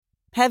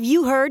Have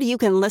you heard you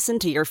can listen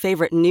to your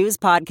favorite news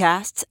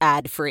podcasts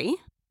ad-free?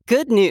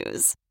 Good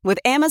news. With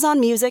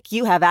Amazon Music,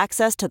 you have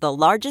access to the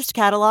largest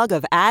catalog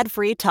of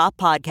ad-free top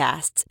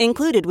podcasts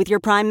included with your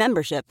Prime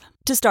membership.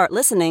 To start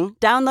listening,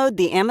 download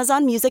the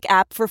Amazon Music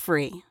app for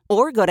free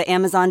or go to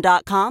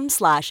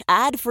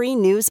amazon.com/ad-free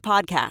news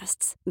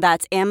podcasts.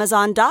 That's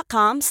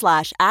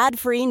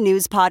amazon.com/ad-free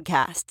news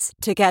podcasts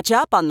to catch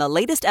up on the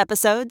latest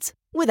episodes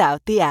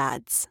without the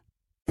ads.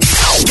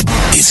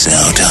 It's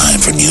now time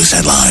for news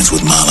headlines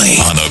with Molly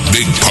on the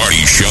Big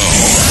Party Show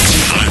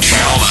on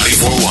Channel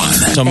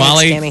 94.1. So,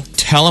 Molly, Tammy.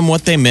 tell them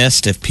what they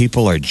missed if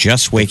people are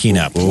just waking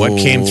up. What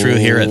came through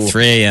here at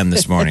 3 a.m.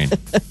 this morning?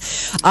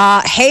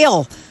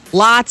 Hail.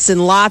 Lots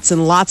and lots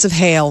and lots of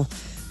hail.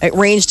 It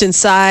ranged in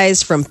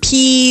size from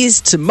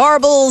peas to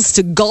marbles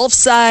to golf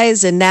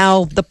size, and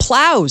now the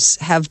plows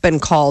have been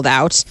called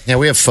out. Yeah,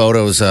 we have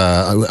photos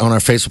on our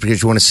Facebook page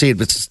if you want to see it.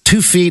 But it's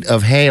 2 feet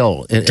of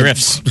hail.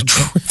 Drifts.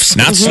 Drifts.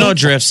 Not snow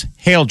drifts,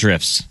 hail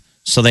drifts.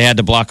 So they had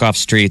to block off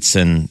streets,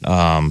 and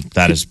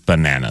that is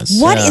bananas.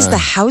 What is the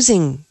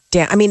housing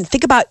I mean,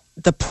 think about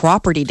the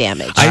property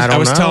damage. I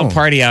was know. telling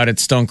Party out at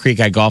Stone Creek,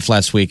 I golfed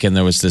last week, and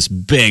there was this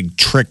big,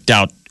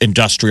 tricked-out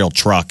industrial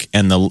truck,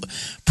 and the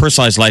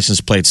personalized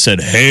license plate said,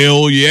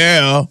 "Hell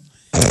yeah,"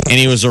 and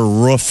he was a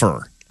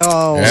roofer.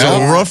 Oh, So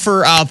a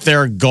roofer out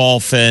there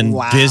golfing,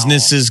 Wow.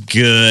 business is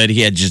good.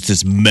 He had just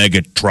this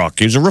mega truck.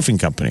 He was a roofing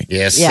company.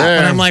 Yes, Yeah.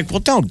 sir. But I'm like,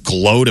 well, don't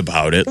gloat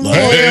about it. Like,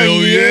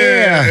 Hell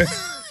yeah.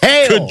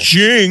 Hail.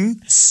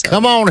 Ka-ching.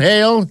 Come on,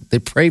 hail. They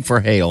pray for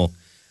hail.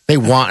 They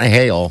want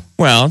hail.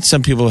 Well,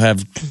 some people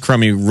have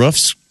crummy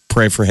roofs,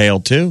 pray for hail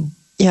too.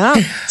 yeah.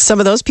 Some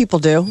of those people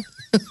do.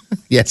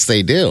 Yes,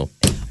 they do.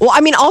 Well,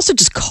 I mean, also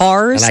just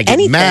cars, And I get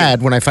anything.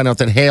 mad when I find out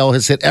that hail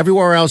has hit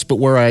everywhere else but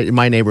in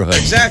my neighborhood.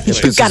 Exactly.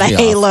 It You've got a pisses me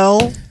off.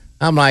 halo.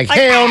 I'm like,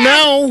 hell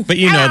no. But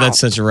you know that's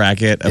such a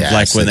racket of Yes,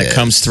 like when it it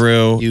comes is.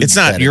 through. You It's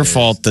not bet your it is.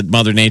 fault that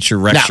Mother Nature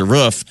wrecks No. your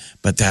roof,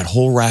 but that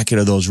whole racket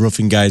of those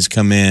roofing guys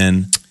come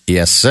in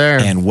Yes, sir.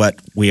 and what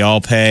we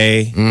all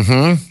pay,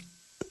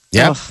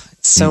 Yep. Ugh,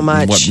 it's so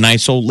much. what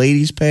nice old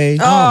ladies pay.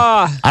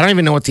 I don't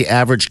even know what the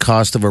average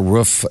cost of a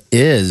roof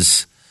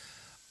is.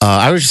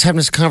 I was just having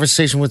this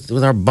conversation with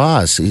our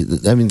boss.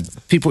 I mean,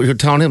 people were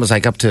telling him it was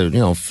like up to,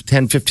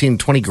 10, 15,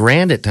 20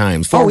 grand at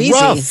times for a easy.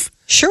 roof.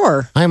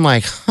 Sure. I'm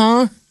like,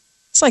 huh?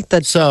 It's like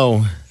the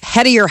So,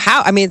 head of your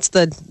house. I mean, it's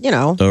the.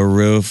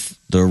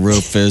 The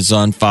roof is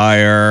on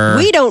fire.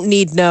 We don't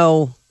need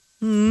no.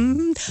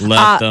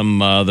 Let the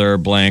mother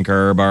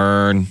blanker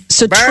burn.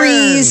 So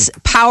trees,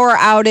 power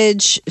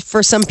outage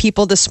for some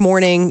people this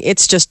morning.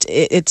 It's just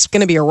it's going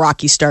to be a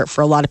rocky start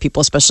for a lot of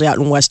people, especially out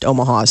in West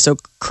Omaha. So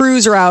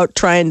crews are out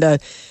trying to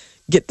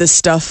get this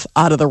stuff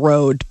out of the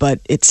road,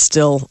 but it's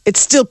still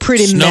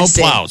pretty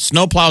messy.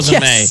 Snow plows in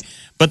Yes. May,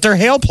 but they're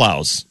hail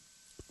plows.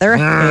 They're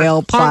hail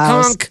honk,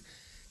 plows. honk.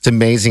 It's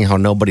amazing how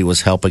nobody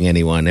was helping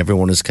anyone.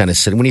 Everyone was kind of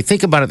sitting. When you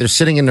think about it, they're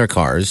sitting in their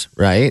cars,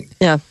 right?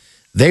 Yeah.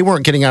 They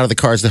weren't getting out of the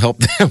cars to help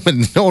them,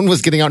 and no one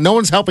was getting out. No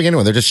one's helping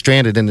anyone. They're just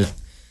stranded and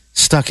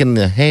stuck in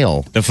the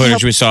hail. The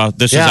footage we saw,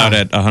 this was Yeah. out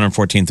at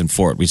 114th and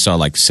Fort. We saw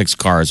like 6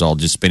 cars all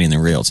just spinning their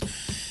reels.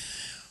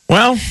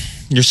 Well,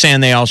 you're saying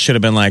they all should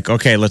have been like,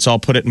 okay, let's all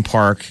put it in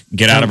park,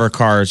 get out of our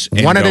cars.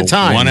 And One at go a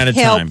time. One at a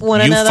Help time.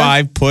 one you another.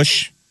 5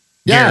 push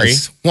Gary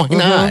Yes, why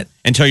not?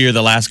 until you're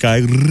the last guy.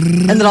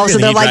 And then all of a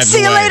sudden they're like,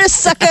 "See you later,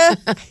 sucker.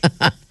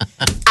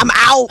 I'm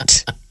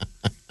out."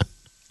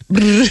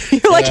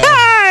 You're like,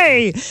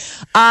 "Hey."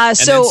 And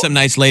So then some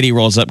nice lady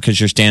rolls up because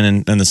you're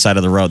standing on the side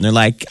of the road. And they're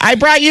like, I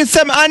brought you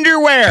some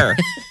underwear.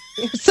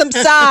 some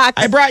socks.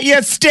 I brought you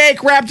a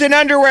steak wrapped in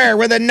underwear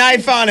with a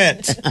knife on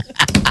it.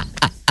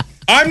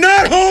 I'm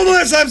not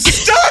homeless. I'm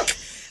stuck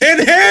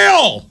in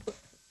hail.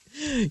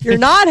 You're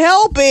not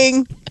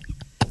helping.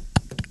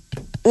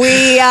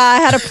 We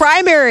had a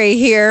primary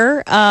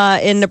here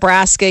in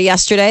Nebraska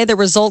yesterday. The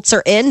results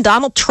are in.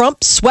 Donald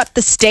Trump swept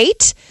the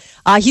state.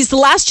 He's the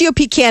last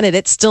GOP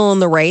candidate still in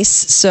the race,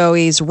 so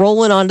he's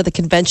rolling onto the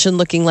convention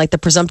looking like the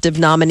presumptive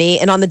nominee.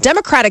 And on the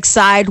Democratic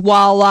side,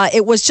 while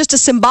it was just a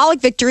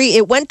symbolic victory,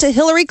 it went to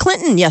Hillary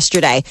Clinton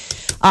yesterday.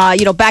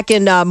 Back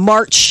in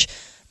March,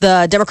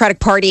 the Democratic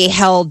Party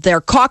held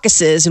their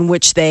caucuses in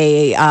which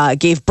they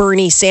gave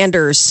Bernie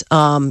Sanders,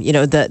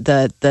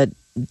 the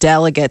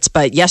delegates.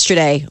 But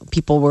yesterday,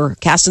 people were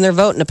casting their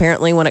vote, and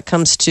apparently, when it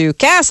comes to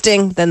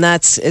casting, then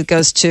it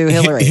goes to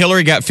Hillary.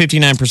 Hillary got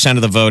 59%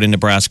 of the vote in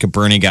Nebraska.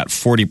 Bernie got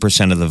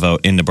 40% of the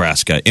vote in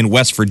Nebraska. In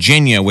West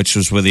Virginia, which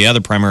was where the other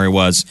primary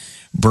was,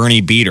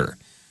 Bernie beat her.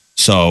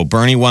 So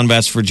Bernie won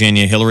West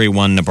Virginia, Hillary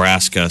won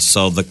Nebraska.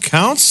 So the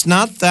count's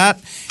not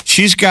that.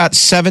 She's got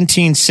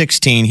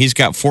 17-16. He's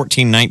got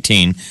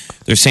 14-19.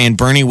 They're saying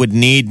Bernie would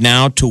need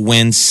now to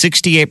win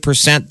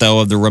 68%, though,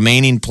 of the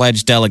remaining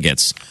pledged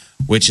delegates,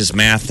 which is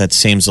math that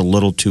seems a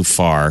little too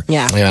far.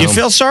 Yeah. You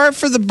feel sorry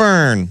for the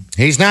burn.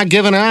 He's not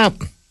giving up.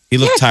 He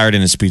looked tired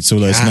in his speech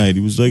last night.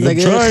 He was like,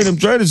 I'm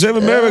trying to save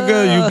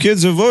America. You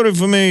kids have voted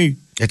for me.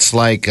 It's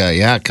like,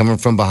 coming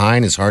from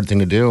behind is a hard thing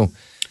to do.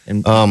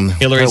 And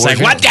Hillary's like,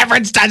 what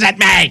difference does it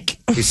make?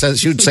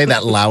 She would say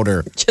that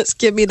louder. Just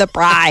give me the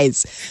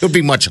prize. It would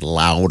be much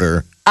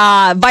louder.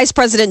 Vice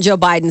President Joe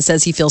Biden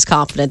says he feels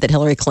confident that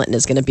Hillary Clinton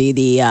is going to be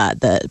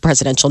the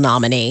presidential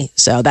nominee.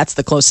 So that's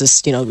the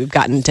closest we've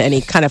gotten to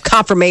any kind of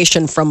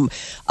confirmation from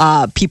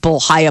people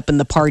high up in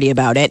the party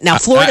about it. Now,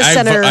 Florida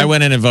Senator, I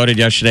went in and voted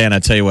yesterday, and I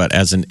tell you what,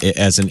 as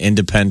an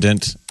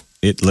independent,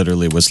 it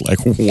literally was like,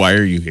 why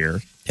are you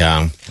here?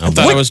 Yeah, I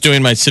thought I was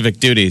doing my civic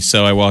duty,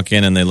 so I walk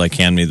in and they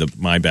hand me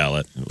my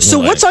ballot. So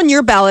what's on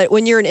your ballot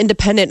when you're an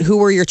independent? Who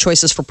were your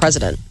choices for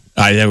president?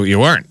 You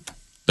weren't.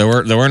 There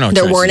were no.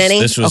 There choices. weren't any.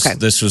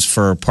 This was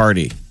for a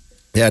party.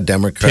 Yeah,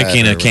 Democrat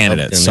picking a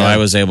candidate. So I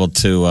was able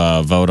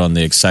to vote on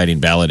the exciting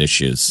ballot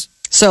issues.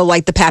 So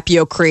like the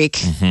Papio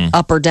Creek,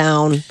 up or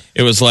down.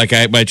 It was like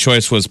my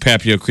choice was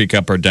Papio Creek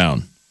up or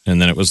down, and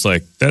then it was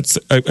like that's.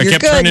 I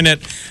kept turning it.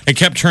 I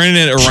kept turning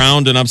it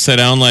around and upside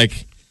down.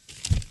 Like,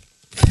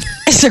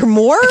 is there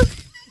more?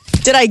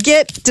 Did I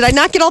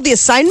not get all the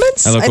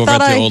assignments? I look over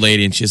at the old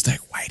lady and she's like,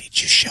 "Why did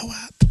you show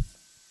up?"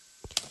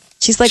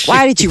 She's like,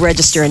 "Why did you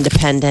register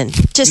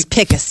independent? Just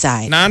pick a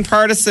side.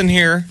 Nonpartisan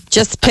here.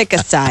 Just pick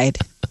a side."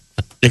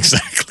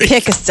 Exactly.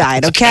 Pick a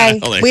side, okay?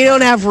 We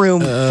don't have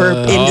room for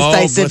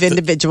indecisive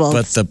individuals.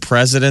 But the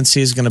presidency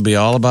is going to be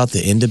all about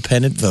the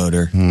independent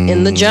voter.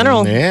 In the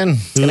general. Man.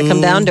 It's going to come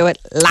down to it.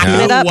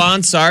 Locking it up. Who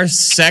wants our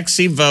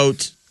sexy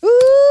vote?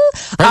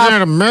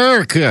 President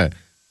America.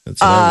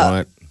 That's what I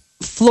want.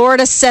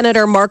 Florida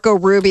Senator Marco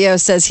Rubio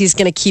says he's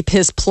going to keep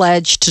his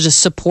pledge to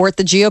support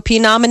the GOP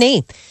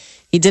nominee.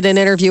 He did an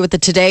interview with the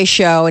Today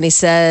Show, and he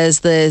says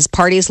his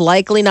party's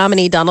likely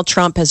nominee, Donald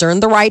Trump, has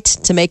earned the right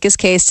to make his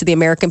case to the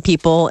American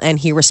people, and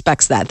he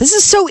respects that. This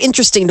is so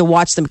interesting to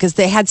watch them because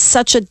they had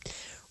such a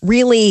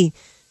really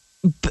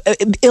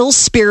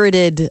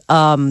ill-spirited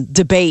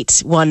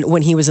debate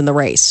when he was in the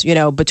race,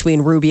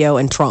 between Rubio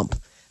and Trump.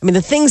 I mean,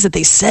 the things that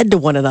they said to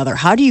one another,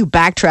 how do you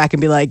backtrack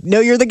and be like,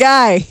 no, you're the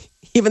guy,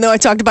 even though I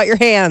talked about your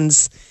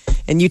hands?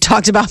 And you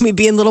talked about me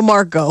being little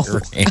Marco.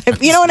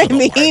 You know what I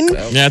mean?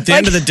 Yeah, at the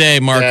end of the day,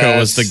 Marco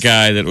was the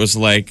guy that was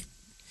like,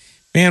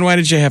 man, why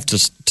did you have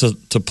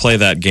to play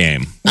that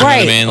game? You right. know what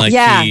I mean?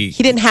 Like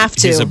he didn't have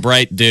to. He's a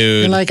bright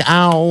dude. You're like,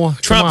 ow.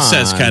 Trump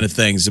says kind of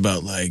things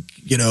about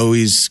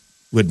he's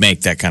would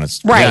make that kind of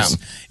stuff. Right.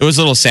 It was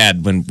a little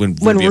sad when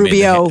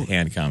Rubio made the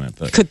hand comment.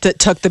 But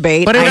took the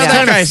bait. But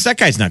that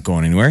guy's not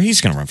going anywhere.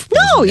 He's going to run for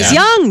president. No, he's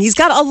young. He's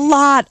got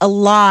a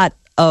lot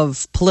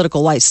of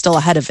political life still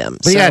ahead of him.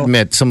 But I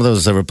admit, some of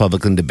those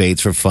Republican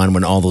debates were fun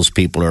when all those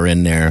people are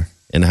in there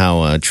and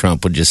how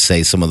Trump would just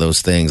say some of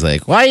those things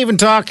like, why are you even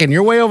talking?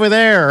 You're way over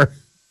there.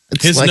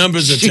 His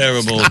numbers are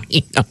terrible.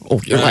 I know.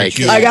 You're like,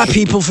 I got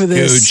people for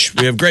this. Huge.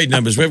 We have great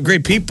numbers. We have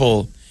great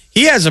people.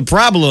 He has a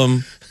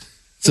problem.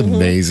 It's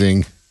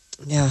amazing.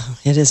 Yeah,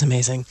 it is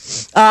amazing.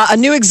 A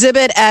new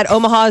exhibit at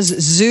Omaha's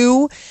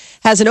Zoo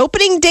has an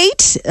opening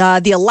date.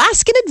 The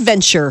Alaskan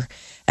Adventure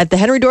at the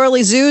Henry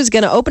Doorly Zoo is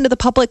going to open to the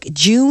public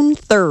June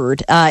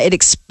 3rd.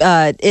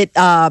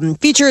 It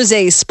features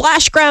a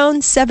splash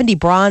ground, 70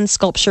 bronze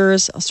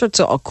sculptures, all sorts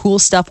of cool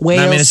stuff.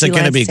 Whales, is it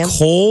going to be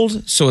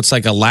cold? So it's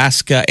like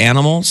Alaska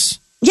animals?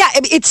 Yeah,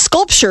 it's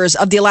sculptures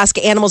of the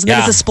Alaska animals, and then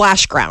it's a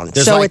splash ground.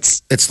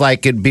 It's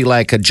like it'd be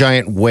like a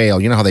giant whale.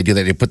 You know how they do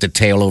that? They put the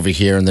tail over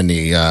here and then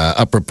the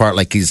upper part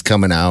like he's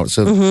coming out.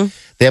 So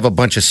they have a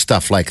bunch of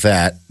stuff like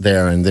that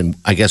there, and then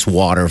I guess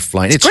water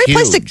flying. It's a great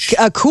huge. place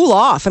to cool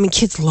off. I mean,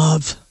 kids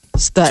love that.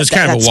 So it's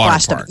kind of a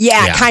water park.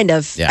 Yeah, kind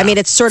of. Yeah. I mean,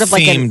 it's sort of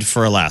themed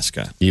for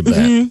Alaska. You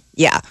bet.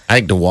 Yeah. I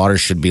think the water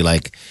should be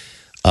like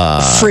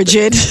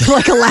frigid,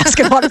 like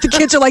Alaskan water. The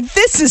kids are like,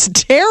 this is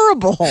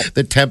terrible.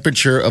 The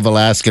temperature of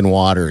Alaskan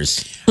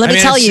waters. Let me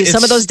tell you,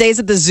 some of those days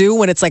at the zoo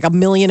when it's like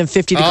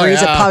 1,050 degrees,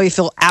 it probably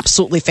feel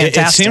absolutely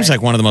fantastic. It seems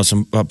like one of the most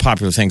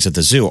popular things at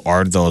the zoo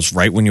are those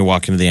right when you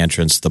walk into the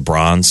entrance, the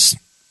bronze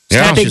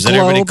statues that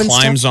everybody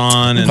climbs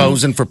on and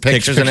posing for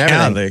pictures and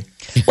everything.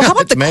 Well, how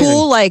about the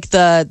cool, like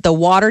the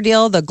water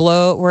deal, the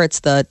glow, where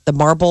it's the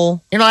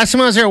marble? Last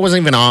time I was there, it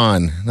wasn't even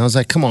on. And I was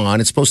like, come on,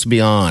 it's supposed to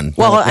be on.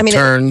 Well, I mean,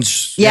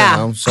 turns.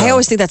 Yeah. I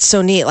always think that's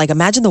so neat. Like,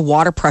 imagine the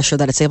water pressure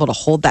that it's able to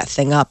hold that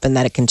thing up and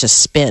that it can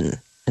just spin.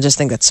 I just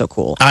think that's so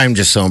cool. I'm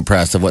just so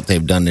impressed of what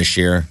they've done this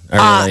year.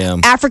 I really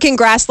am. African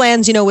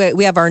grasslands,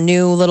 we have our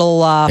new little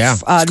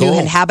new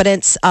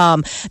inhabitants.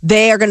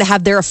 They are going to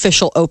have their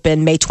official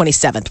open May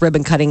 27th,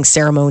 ribbon cutting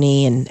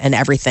ceremony and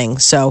everything.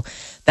 So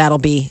that'll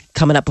be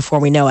coming up before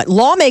we know it.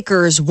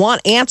 Lawmakers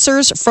want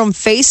answers from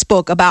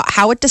Facebook about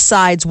how it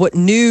decides what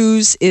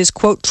news is,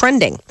 quote,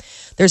 trending.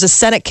 There's a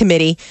Senate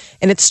committee,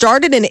 and it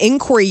started an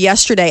inquiry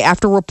yesterday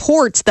after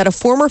reports that a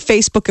former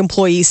Facebook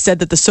employee said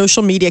that the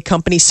social media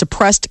company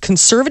suppressed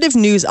conservative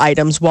news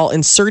items while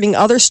inserting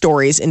other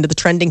stories into the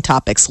trending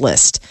topics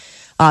list.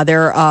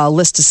 There are a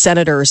list of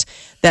senators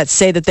that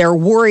say that they're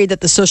worried that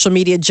the social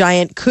media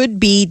giant could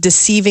be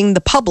deceiving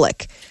the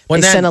public.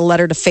 They sent a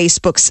letter to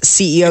Facebook's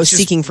CEO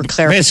seeking for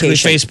clarification.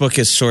 Basically, Facebook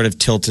is sort of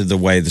tilted the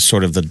way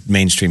the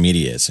mainstream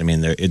media is. I mean,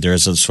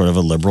 there's a sort of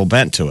a liberal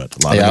bent to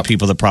it. A lot of the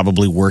people that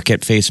probably work at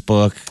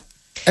Facebook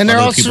And they're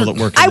other also- people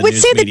that work in I the would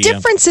news say the media.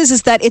 difference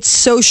is that it's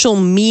social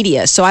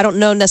media. So I don't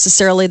know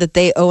necessarily that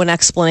they owe an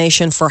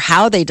explanation for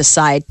how they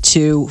decide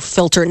to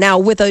filter. Now,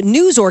 with a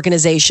news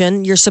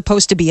organization, you're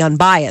supposed to be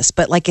unbiased,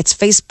 but like it's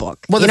Facebook.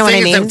 Well, you know what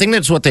I mean? I think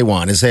that's what they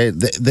want is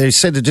they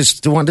said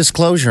they want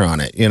disclosure on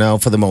it,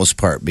 for the most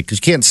part, because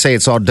you can't say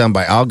it's all done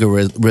by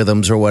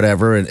algorithms or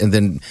whatever, and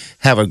then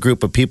have a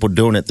group of people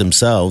doing it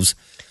themselves.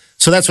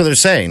 So that's what they're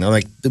saying.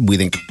 Like, we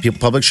think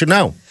public should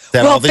know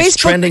that Well, all this Facebook-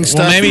 trending stuff.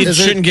 Well, maybe you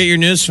isn't- shouldn't get your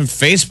news from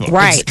Facebook.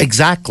 Right.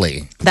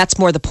 Exactly. That's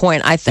more the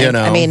point, I think. You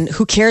know. I mean,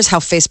 who cares how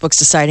Facebook's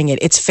deciding it?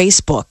 It's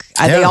Facebook.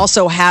 They Yeah.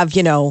 also have,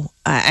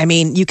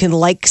 you can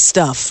like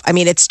stuff. I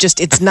mean,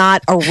 it's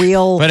not a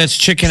real. But it's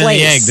chicken and place.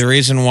 the egg. The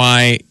reason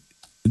why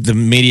the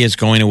media is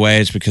going away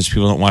is because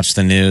people don't watch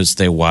the news;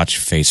 they watch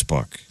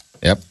Facebook.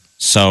 Yep.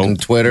 So, And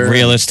Twitter.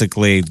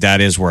 realistically,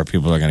 that is where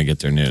people are going to get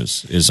their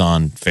news is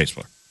on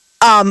Facebook.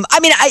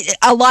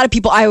 A lot of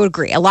people, I would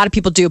agree. A lot of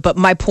people do. But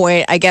my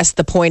point, I guess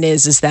the point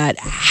is that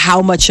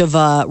how much of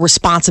a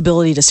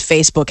responsibility does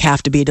Facebook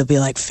have to be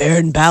like fair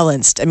and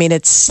balanced? I mean,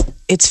 it's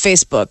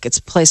Facebook. It's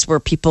a place where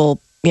people,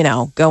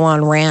 go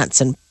on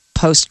rants and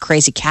post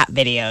crazy cat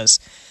videos.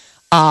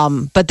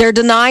 But they're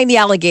denying the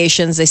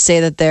allegations. They say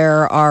that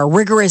there are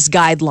rigorous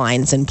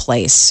guidelines in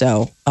place.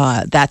 So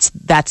that's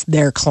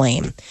their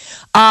claim.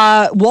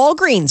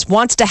 Walgreens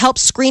wants to help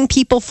screen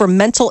people for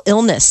mental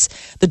illness.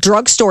 The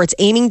drugstore is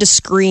aiming to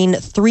screen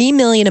 3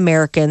 million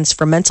Americans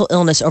for mental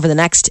illness over the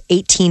next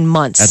 18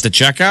 months. At the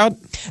checkout,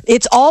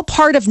 It's all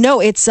part of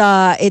it's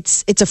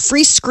a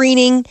free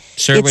screening.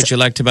 sir, It's- would you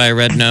like to buy a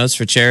red nose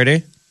for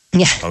charity?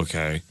 Yeah.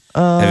 Okay.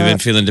 Have you been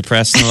feeling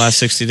depressed in the last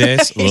 60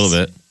 days? A little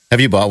bit. Have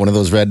you bought one of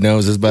those red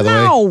noses, by the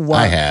No. way?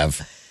 I have.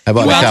 I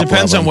bought a Well, it couple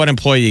depends of on them. what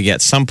employee you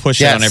get. Some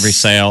push it on Yes. every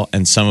sale,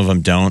 and some of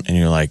them don't. And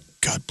you're like,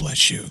 God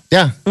bless you.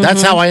 Yeah,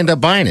 that's Mm-hmm. how I ended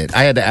up buying it.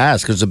 I had to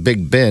ask. It was a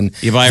big bin.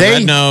 You buy a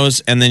red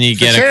nose, and then you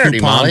get charity,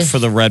 a coupon Molly. for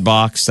the red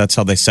box. That's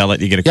how they sell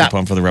it. You get a Yeah.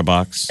 coupon for the red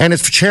box. And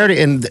it's for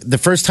charity. And the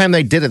first time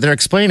they did it, they're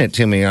explaining it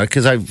to me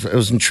because I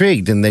was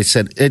intrigued. And they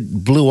said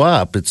it blew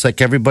up. It's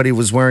like everybody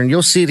was wearing,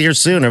 you'll see it here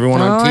soon.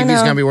 Everyone on Oh, I TV is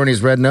know. going to be wearing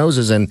these red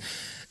noses. And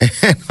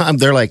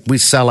they're like, we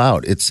sell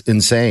out. It's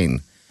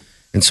insane.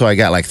 And so I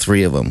got like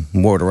 3 of them,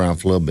 wore it around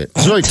for a little bit.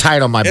 It's really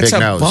tight on my It's big a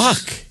nose. buck.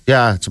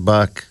 Yeah, it's a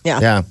buck. Yeah.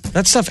 Yeah.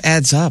 That stuff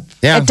adds up.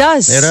 Yeah. It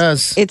does. It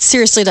does. It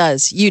seriously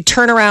does. You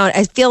turn around.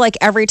 I feel like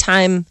every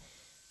time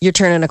you're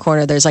turning a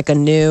corner, there's like a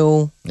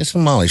new. It's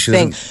Molly. She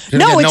Thing. doesn't, she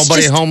No, doesn't get it's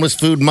nobody just- homeless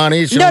food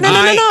money. She No, don't-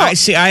 no, no. I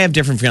see. I have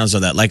different feelings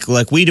on that.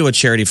 Like we do a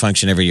charity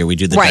function every year. We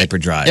do the Right. diaper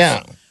drive.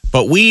 Yeah.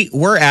 But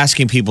we're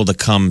asking people to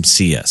come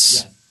see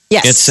us.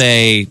 Yes. It's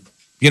a,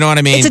 you know what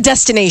I mean? It's a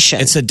destination.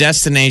 It's a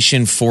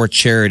destination for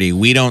charity.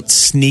 We don't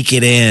sneak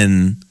it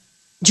in.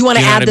 Do you want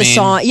to You know add what I this mean?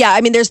 on? Yeah, I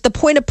mean, there's the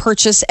point of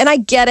purchase, and I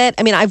get it.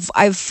 I mean,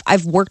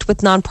 I've worked with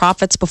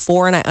nonprofits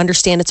before, and I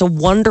understand it's a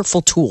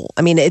wonderful tool.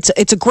 I mean, it's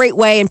a great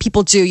way, and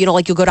people do.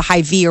 Like you'll go to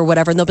Hy-Vee or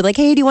whatever, and they'll be like,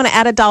 "Hey, do you want to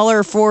add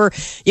 $1 for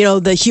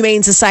the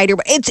Humane Society?"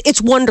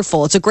 It's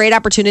wonderful. It's a great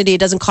opportunity. It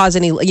doesn't cause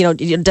any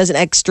it doesn't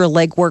extra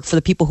legwork for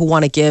the people who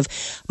want to give.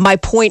 My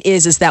point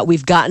is that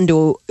we've gotten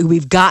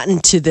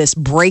to this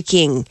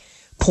breaking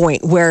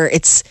point where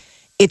it's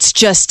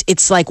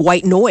like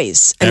white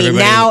noise. I mean,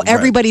 Everybody- now right.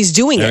 everybody's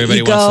doing Everybody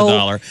it. You wants go, the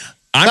dollar.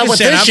 I'm But just with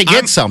saying, this, you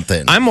get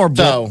something. I'm more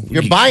So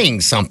you're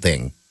buying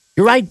something.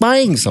 You're right,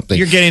 buying something.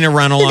 You're getting a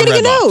rental You're on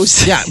getting a Redbox.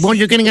 nose. yeah, well,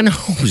 you're getting a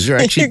nose. You're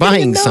actually You're getting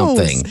buying a nose.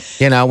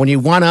 something. When you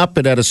one up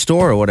it at a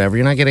store or whatever,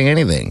 you're not getting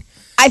anything.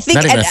 I think.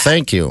 Not even a and-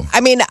 thank you. I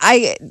mean,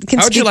 I can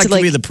How would you speak like to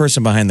to be the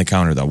person behind the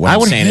counter, though? What I I'm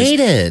would saying hate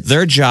is it.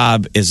 Their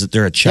job is that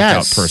they're a checkout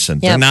Yes. person.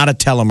 Yeah. They're not a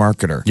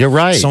telemarketer. You're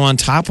right. So on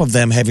top of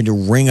them having to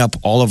ring up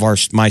all of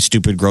my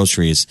stupid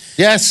groceries,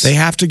 Yes. they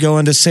have to go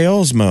into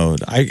sales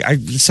mode.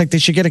 It's like they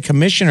should get a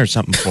commission or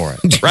something for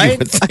it, right?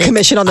 a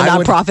commission on the I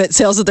would- nonprofit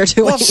sales that they're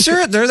doing. Well,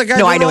 sure, they're the guy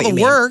No, I doing know all what you the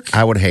mean. work.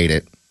 I would hate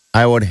it.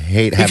 I would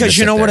hate having Because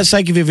to you know sit what there. it's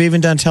like if you've even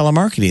done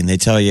telemarketing. They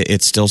tell you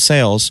it's still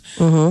sales.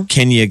 Mm-hmm.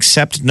 Can you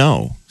accept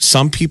no?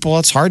 Some people,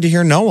 it's hard to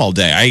hear no all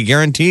day. I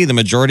guarantee the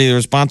majority of the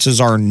responses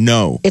are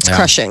no. It's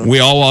crushing. We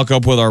all walk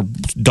up with our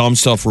dumb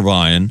stuff we're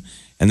buying,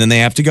 and then they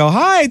have to go,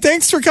 hi,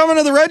 thanks for coming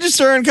to the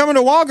register and coming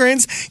to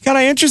Walgreens. Can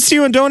I interest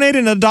you in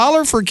donating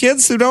 $1 for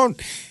kids who don't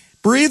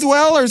breathe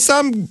well or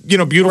some,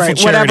 beautiful Right,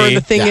 charity? whatever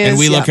the thing And is,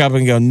 we look yeah. up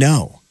and go,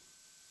 no,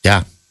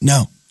 Yeah.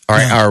 no, Or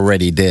no, I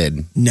already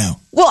did. no.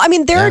 Well, I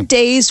mean, there Yeah. are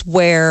days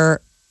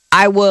where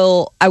I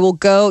will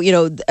go,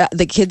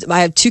 the kids,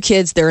 I have 2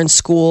 kids, they're in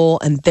school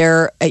and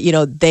they're,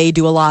 they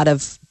do a lot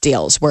of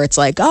deals where it's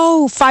like,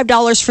 oh,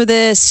 $5 for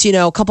this,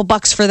 a couple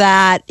bucks for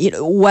that,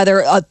 whether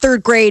a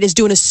 3rd grade is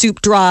doing a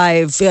soup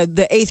drive,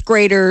 the 8th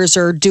graders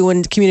are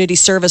doing community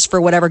service for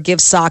whatever, give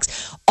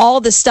socks,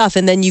 all this stuff.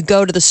 And then you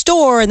go to the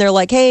store and they're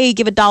like, hey,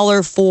 give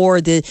 $1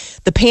 for the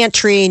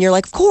pantry. And you're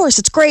like, of course,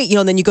 it's great.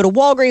 And then you go to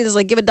Walgreens, it's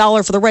like, give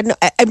 $1 for the red.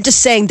 I'm just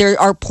saying there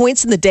are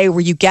points in the day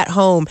where you get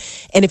home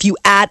and if you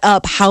add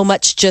up how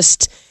much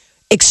just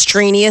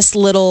extraneous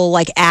little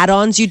like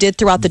add-ons you did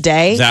throughout the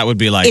day, That would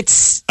be like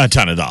it's a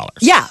ton of dollars.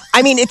 yeah.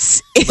 I mean,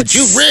 it's But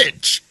you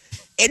rich.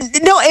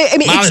 no. I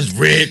mean, Molly's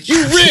rich.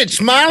 You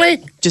rich,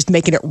 Molly. just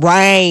making it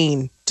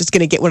rain. Just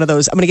gonna get one of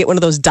those. I'm gonna get one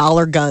of those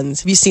dollar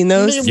guns. Have you seen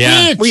those?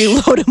 Yeah. Where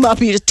you load them up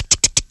and you just.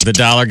 The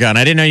dollar gun.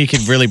 I didn't know you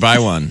could really buy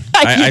one.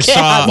 I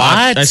saw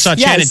What? I saw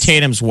Channing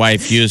Tatum's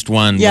wife used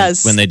one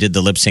when they did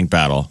the lip sync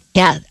battle.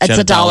 Yeah, it's She had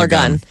a dollar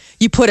gun.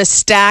 You put a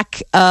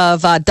stack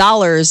of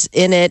dollars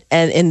in it,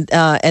 and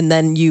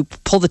then you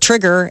pull the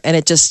trigger, and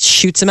it just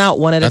shoots them out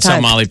one at That's a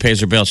time. how Molly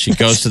pays her bill. She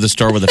goes to the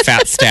store with a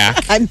fat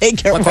stack. I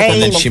make it And rain.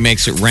 then she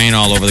makes it rain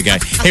all over the guy.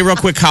 Hey, real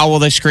quick, how will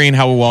they screen?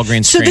 How will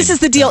Walgreens So screen? this is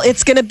the deal.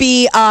 It's going to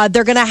be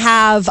they're going to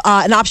have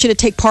an option to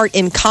take part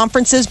in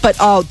conferences, but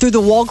through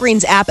the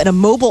Walgreens app and a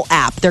mobile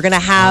app, they're going to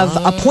have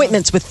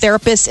appointments with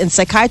therapists and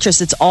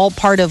psychiatrists. It's all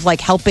part of like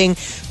helping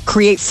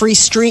create free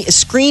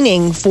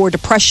screening for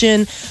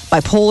depression,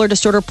 bipolar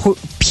disorder,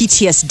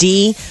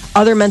 PTSD,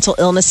 other mental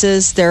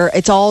illnesses.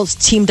 It's all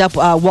teamed up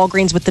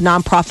Walgreens with the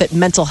nonprofit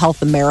Mental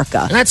Health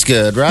America. That's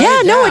good, right?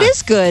 Yeah, no, it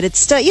is good.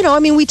 It's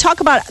we talk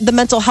about the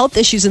mental health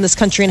issues in this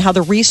country and how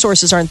the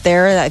resources aren't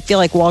there. I feel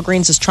like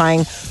Walgreens is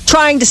trying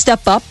to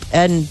step up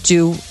and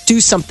do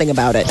something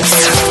about it.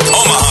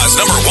 Omaha's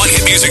 #1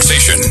 hit music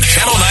station,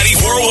 Channel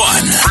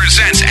 94.1,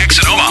 presents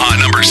Exit Omaha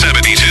number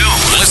 72.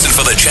 Listen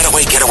for the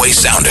Getaway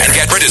Sounder and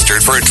get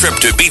registered for a trip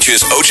to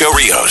Beaches Ocho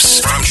Rios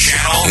from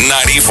Channel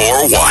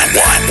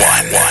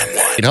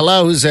 94.1.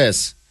 Hello, who's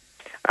this?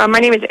 My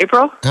name is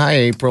April. Hi,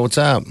 April. What's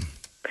up?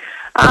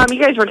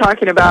 You guys were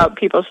talking about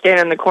people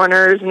standing in the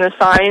corners and the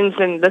signs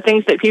and the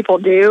things that people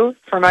do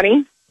for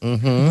money.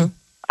 Mm-hmm.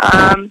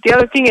 The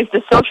other thing is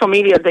the social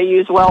media they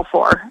use well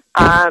for.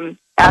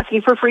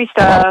 Asking for free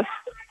stuff,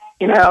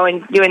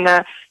 and doing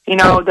the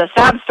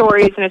sad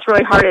stories. And it's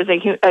really hard as a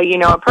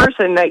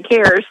person that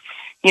cares.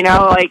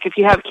 Like if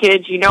you have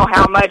kids,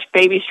 how much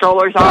baby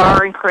strollers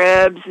are and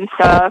cribs and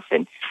stuff.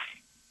 And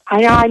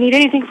I need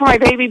anything for my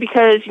baby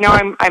because,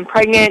 I'm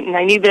pregnant and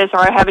I need this or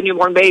I have a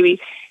newborn baby.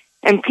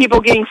 And people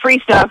getting free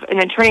stuff and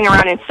then turning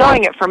around and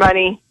selling it for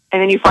money.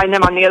 And then you find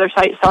them on the other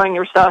site selling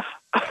your stuff.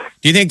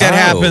 Do you think that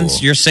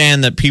happens? You're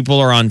saying that people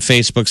are on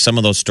Facebook, some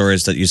of those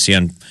stories that you see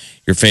on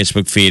your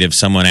Facebook feed of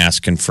someone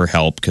asking for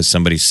help because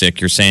somebody's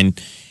sick. You're saying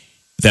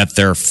that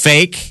they're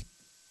fake?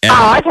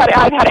 I've had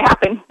it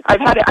happen.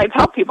 I've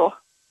helped people.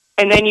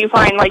 And then you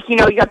find, you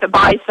got the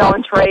buy, sell,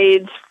 and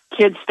trades,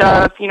 kid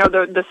stuff,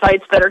 the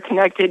sites that are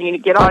connected you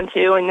get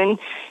onto, and then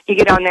you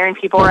get on there and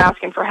people are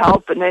asking for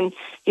help, and then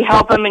you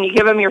help them and you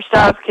give them your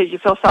stuff because you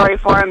feel sorry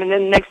for them, and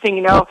then the next thing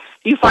you know,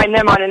 you find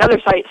them on another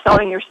site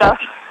selling your stuff.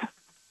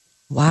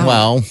 Wow.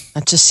 Well,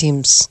 that just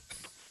seems...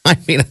 I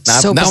mean,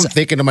 So now I'm bizarre.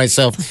 thinking to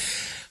myself,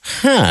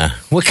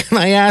 what can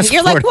I ask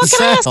You're for like, what to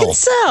can I ask sell? and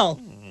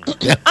sell?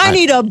 I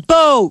need a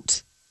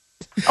boat.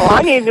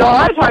 I need a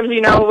lot of times,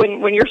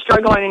 when you're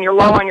struggling and you're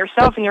low on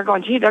yourself and you're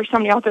going, gee, there's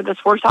somebody out there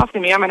that's worse off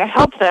than me. I'm going to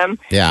help them.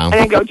 Yeah. And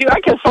then go, dude, I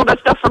could have sold that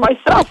stuff for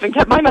myself and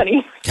kept my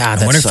money. God,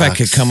 I wonder if I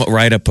sucks. could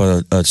write up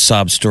a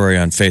sob story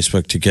on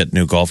Facebook to get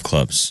new golf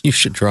clubs. You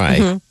should try.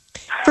 Mm-hmm.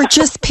 For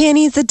just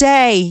pennies a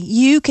day,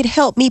 you could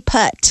help me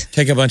putt.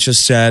 Take a bunch of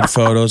sad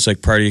photos.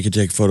 Like, Party, you could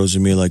take photos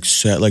of me, like,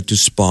 sad, like,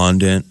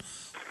 despondent.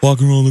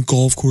 Walking around the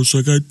golf course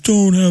like I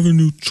don't have a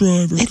new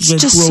driver It's because I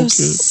just so broke it.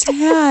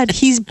 sad.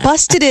 He's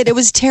busted it. It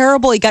was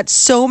terrible. He got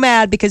so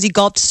mad because he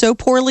golfed so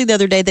poorly the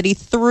other day that he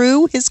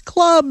threw his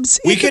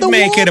clubs We into could the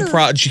make it a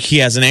water. he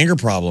has an anger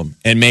problem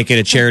and make it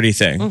a charity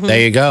thing. Mm-hmm.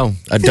 There you go.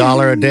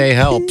 $1 a day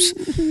helps.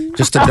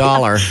 Just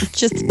 $1.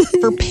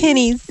 Just for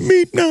pennies.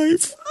 Meat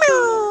knife.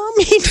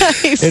 Meat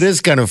knife. It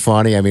is kind of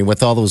funny. I mean,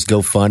 with all those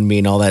GoFundMe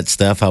and all that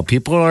stuff, how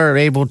people are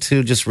able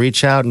to just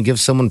reach out and give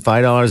someone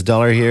 $5,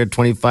 $1 here,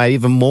 $25,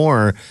 even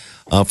more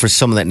for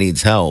someone that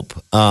needs help.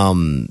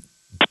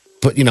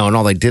 But, and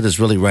all they did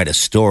is really write a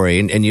story.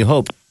 And you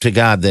hope to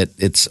God that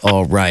it's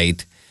all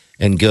right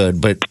and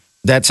good. But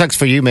that sucks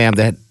for you, ma'am,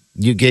 that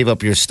you gave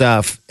up your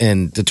stuff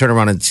and to turn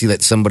around and see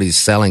that somebody's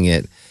selling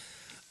it.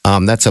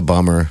 That's a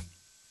bummer.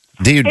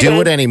 Do you do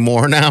it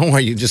anymore now?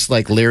 Are you just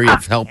like leery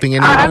of helping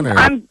anyone? Or?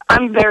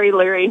 I'm very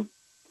leery.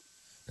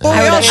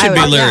 Well, we all should be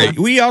would- leery. yeah.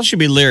 We all should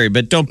be leery,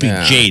 but don't be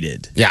Yeah.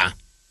 jaded. Yeah.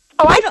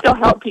 Oh, I still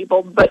help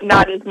people, but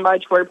not as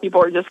much where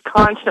people are just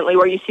constantly,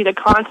 where you see the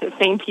constant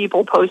same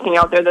people posting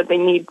out there that they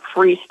need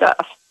free stuff.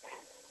 So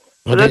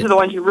Well, those they- are the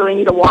ones you really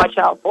need to watch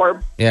out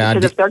for. Yeah,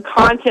 Because if they're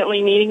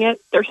constantly needing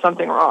it, there's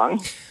something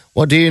wrong.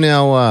 Well, do you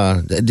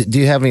know, do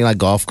you have any like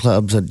golf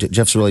clubs?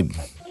 Jeff's really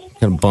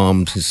kind of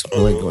bummed. He's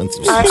really going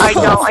through I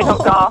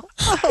don't golf.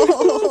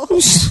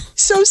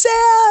 So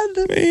sad.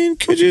 I mean,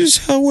 could you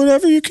just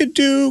whatever you could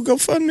do, go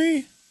fund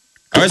me?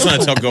 I always want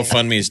to tell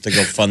GoFundMe's to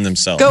go fund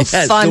themselves. Go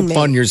Yes, fund go me.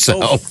 fund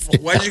yourself.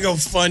 Why'd you go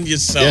fund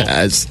yourself?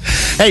 Yes.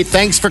 Hey,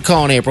 thanks for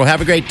calling, April. Have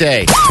a great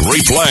day.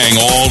 Replaying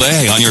all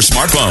day on your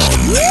smartphone,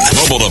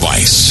 mobile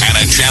device, and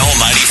at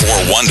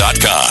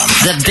channel941.com.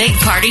 The Big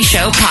Party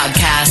Show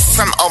podcast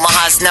from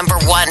Omaha's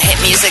 #1 hit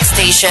music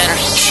station,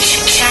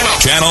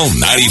 Channel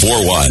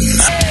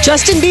 94.1.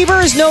 Justin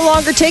Bieber is no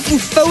longer taking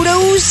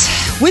photos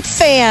with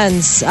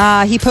fans.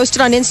 He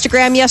posted on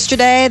Instagram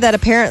yesterday that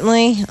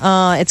apparently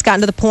it's gotten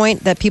to the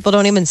point that people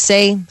don't even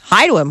say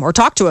hi to him or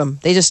talk to him.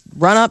 They just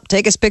run up,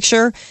 take his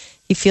picture.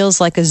 He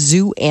feels like a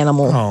zoo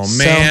animal. Oh, So-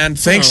 man.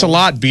 Thanks a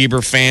lot,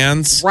 Bieber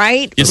fans.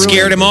 Right? You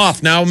scared him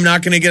off. Now I'm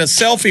not going to get a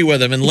selfie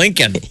with him in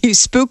Lincoln. You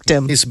spooked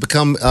him. He's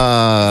become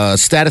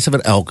status of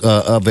an elk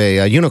of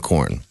a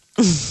unicorn.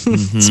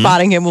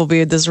 Spotting him will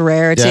be this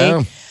rarity.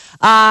 Yeah.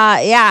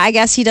 I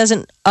guess he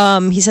doesn't.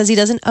 He says he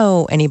doesn't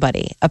owe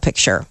anybody a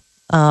picture.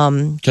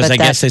 Because I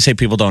guess they say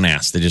people don't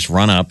ask. They just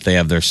run up. They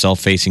have their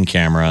self-facing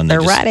camera and they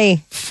They're just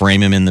ready.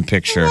 frame him in the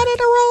picture. Ready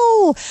to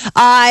roll.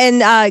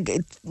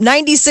 And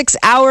 96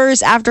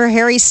 hours after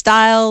Harry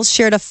Styles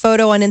shared a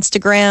photo on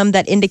Instagram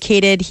that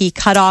indicated he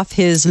cut off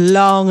his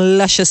long,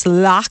 luscious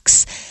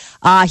locks,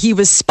 he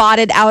was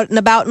spotted out and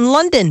about in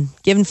London,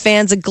 giving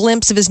fans a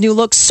glimpse of his new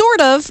look.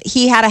 Sort of.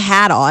 He had a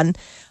hat on.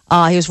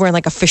 He was wearing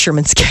like a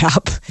fisherman's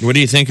cap. What do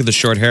you think of the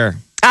short hair?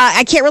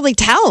 I can't really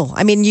tell.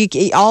 I mean,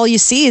 all you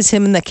see is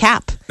him in the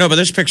cap. No, but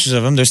there's pictures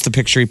of him. There's the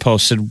picture he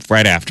posted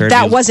right after.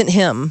 That wasn't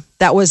him.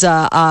 That was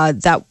a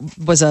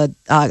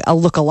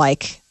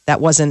lookalike. That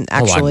wasn't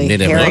actually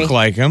didn't Harry. Look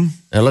like him.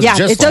 It looks Yeah,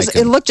 just it does. like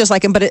him. It looked just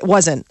like him, but it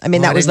wasn't. I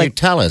mean, Why that was didn't like. you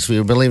tell us? We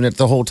were believing it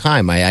the whole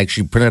time. I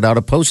actually printed out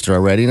a poster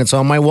already, and it's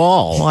on my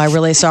wall. Well, I'm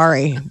really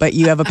sorry, but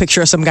you have a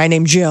picture of some guy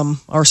named Jim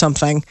or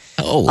something.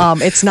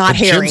 It's not But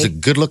Harry. Jim's a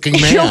good-looking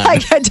man. You're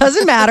like, it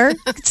doesn't matter.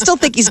 I still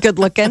think he's good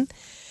looking.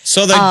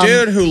 So the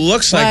dude who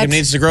looks like him what?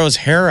 needs to grow his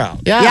hair out.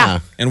 yeah.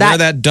 And wear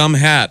that dumb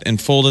hat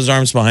and fold his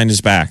arms behind his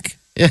back.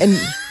 And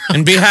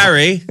And be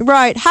Harry.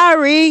 right,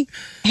 Harry.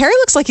 Harry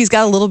looks like he's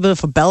got a little bit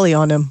of a belly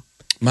on him.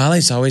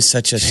 Molly's always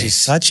she's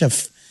such a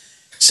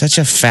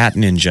fat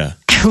ninja.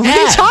 What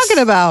are you talking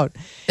about?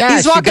 Yeah,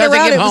 he's she walking doesn't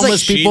around. give It was like,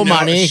 homeless people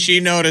money. She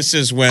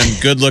notices when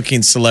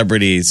good-looking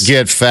celebrities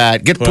Get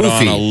fat. Get put on a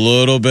poofy.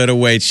 little bit of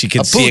weight. She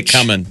can A see it pooch.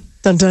 coming.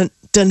 dun dun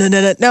dun dun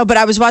dun. Dun. No, but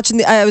I was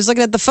watching. I was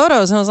looking at the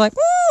photos, and I was like,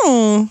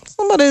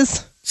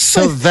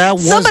 So that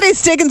was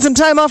somebody's taking some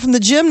time off from the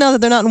gym now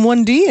that they're not in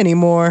 1D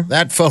anymore.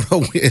 that photo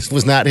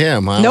was not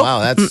him. Huh? Nope. Wow,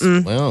 that's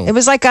well. It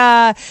was like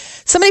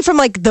somebody from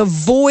like The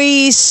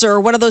Voice or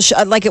one of those.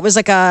 Like it was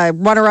like a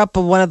runner-up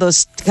of one of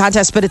those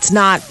contests, but it's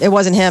not. It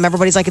wasn't him.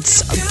 Everybody's like,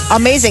 it's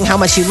amazing how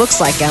much he looks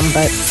like him,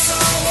 but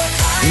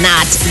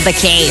not the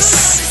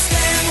case.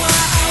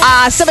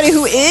 Somebody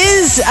who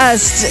is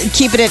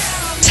keeping it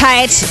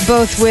tight,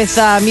 both with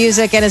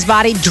music and his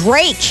body,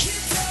 Drake.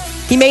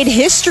 He made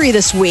history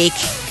this week,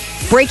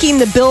 breaking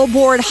the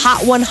Billboard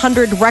Hot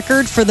 100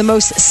 record for the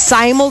most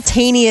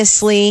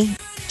simultaneously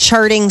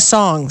charting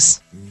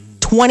songs.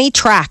 20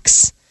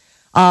 tracks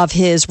of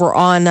his were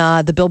on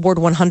the Billboard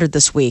 100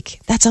 this week.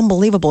 That's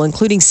unbelievable,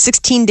 including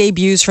 16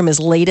 debuts from his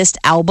latest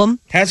album.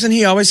 Hasn't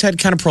he always had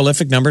kind of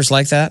prolific numbers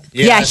like that?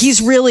 Yeah,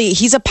 he's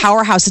a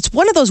powerhouse. It's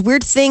one of those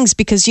weird things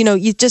because, you know,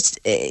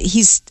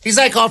 he's He's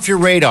like off your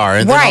radar,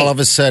 and then Right. all of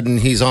a sudden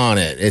he's on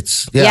it.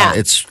 It's Yeah.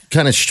 it's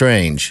kind of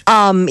strange.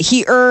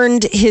 he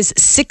earned his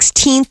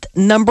 16th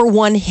number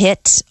one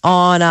hit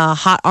on a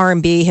Hot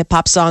R&B hip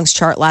hop songs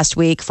chart last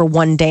week for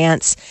One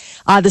Dance.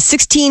 The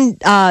 16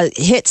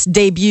 hits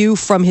debut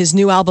from his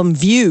new album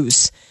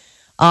Views.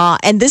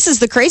 And this is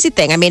the crazy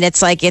thing. I mean,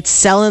 it's like it's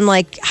selling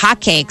like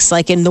hotcakes.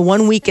 Like in the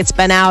 1 week it's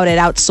been out, it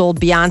outsold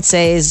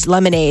Beyonce's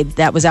Lemonade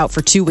that was out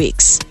for 2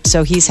 weeks.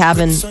 So he's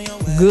having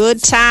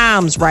good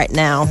times right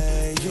now.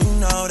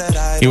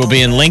 He will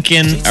be in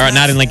Lincoln, or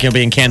not in Lincoln, he'll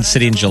be in Kansas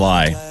City in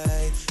July.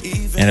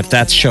 And if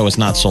that show is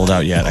not sold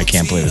out yet, I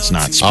can't believe it's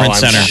not. Sprint I'm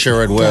Center.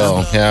 sure it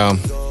will. Yeah.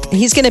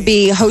 He's going to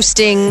be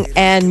hosting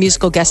and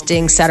musical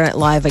guesting Saturday Night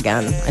Live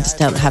again. I just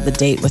don't have the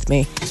date with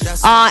me.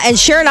 And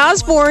Sharon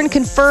Osbourne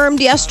confirmed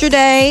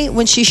yesterday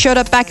when she showed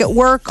up back at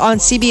work on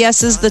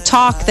CBS's The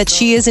Talk that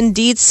she is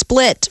indeed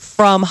split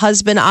from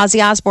husband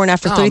Ozzy Osbourne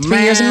after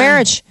 33 years of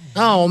marriage.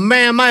 Oh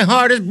man, my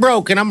heart is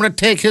broken. I'm going to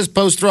take his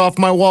poster off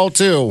my wall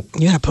too.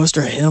 You got a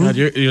poster of him? God,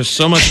 you're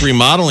so much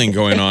remodeling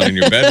going on in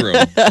your bedroom.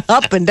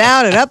 Up and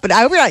down and up and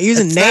I hope you're not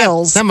using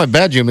nails. It's not my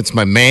bedroom. It's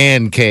my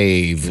man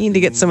cave. You need to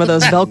get some of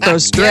those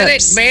Velcro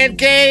strips. Man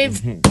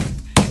cave.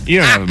 You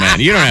don't have a man.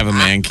 You don't have a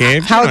man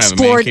cave. How you don't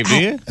explored- have a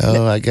man cave, do you?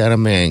 Oh, I got a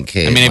man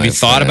cave. I mean, have my you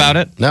thought friend. about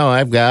it? No,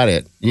 I've got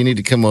it. You need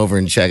to come over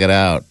and check it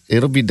out.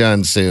 It'll be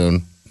done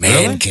soon.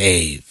 Man Really?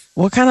 cave.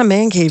 What kind of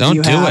man cave do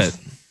you Don't do have? it.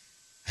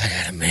 I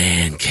got a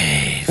man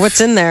cave. What's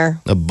in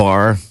there? A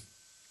bar.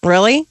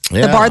 Really? The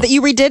Yeah. bar that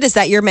you redid, is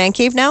that your man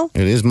cave now?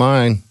 It is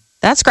mine.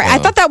 That's great. I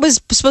thought that was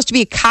supposed to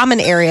be a common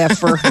area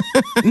for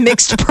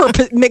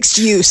mixed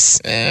use.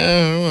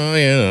 Well,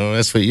 you know,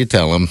 that's what you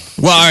tell them.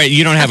 Well, all right,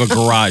 you don't have a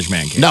garage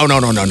man cave. No,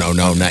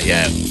 not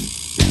yet.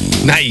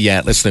 Not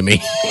yet. Listen to me.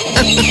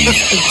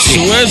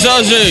 So where's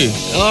Ozzy?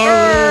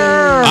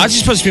 Ozzy's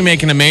supposed to be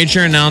making a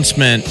major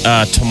announcement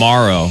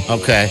tomorrow,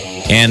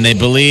 Okay. and they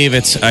believe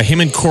it's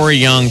him and Corey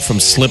Young from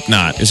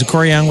Slipknot. Is it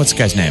Corey Young? What's the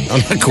guy's name?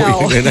 I'm not Corey.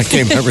 No. I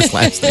can't remember his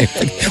last name.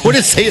 What did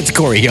it say? It's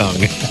Corey Young.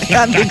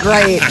 That'd be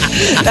great.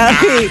 That'd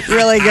be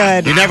really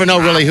good. You never know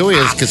really who he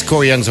is because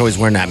Corey Young's always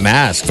wearing that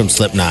mask from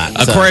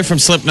Slipknot. So- Corey from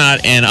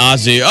Slipknot and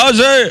Ozzy.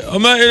 Ozzy,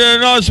 I'm making an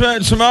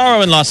announcement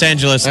tomorrow in Los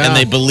Angeles, Yeah. and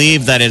they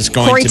believe that it's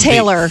going Corey to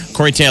Taylor. be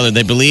Corey Taylor.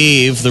 They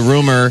believe the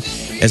rumor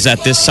is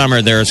that this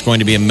summer there is going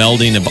to be a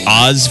melding of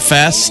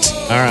Ozfest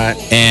All right.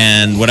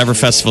 and whatever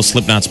festival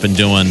Slipknot's been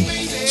doing.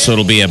 So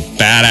it'll be a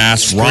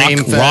badass Scream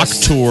rock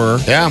fest. tour.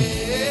 Yeah.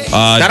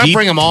 Gotta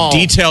bring 'em all.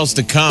 Details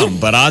to come,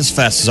 but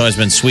Ozfest has always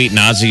been sweet, and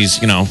Ozzy's,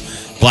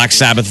 Black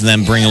Sabbath and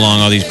then bring along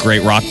all these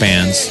great rock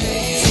bands.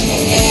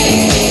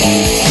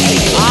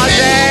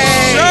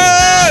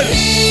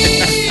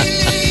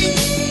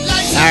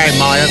 All right,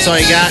 Molly, that's all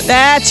you got?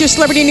 That's your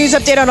celebrity news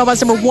update on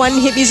Omaha's number one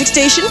hit music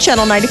station,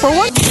 Channel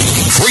 94.1.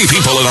 3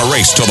 people in a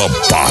race to the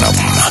bottom.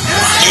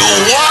 You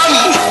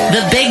won!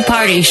 The Big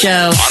Party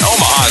Show. On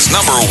Omaha's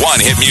number 1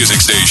 hit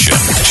music station,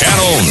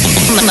 Channel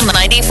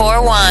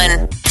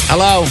 94.1.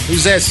 Hello,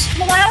 who's this?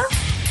 Hello?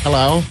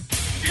 Hello.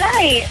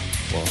 Hi.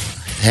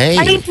 Hey.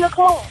 My name's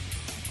Nicole.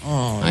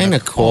 Hi,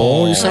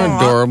 Nicole. You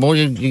sound adorable.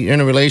 You're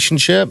in a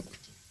relationship?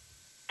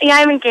 Yeah,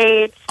 I'm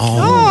engaged.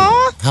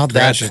 Oh, how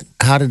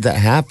did that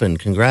happen?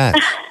 Congrats.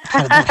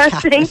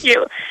 Thank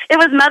you. It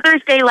was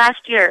Mother's Day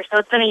last year, so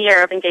it's been a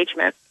year of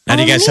engagement. Now,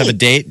 do you guys have a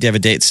date? Do you have a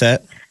date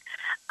set?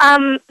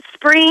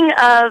 Spring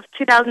of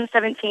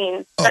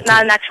 2017, but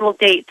not an actual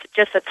date,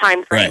 just a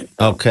time frame. Right.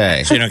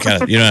 Okay. So you don't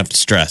have to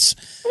stress.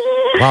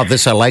 Wow,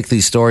 I like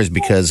these stories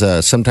because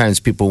sometimes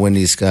people win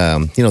these,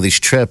 these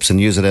trips and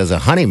use it as a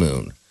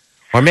honeymoon,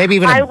 or maybe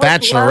even I a would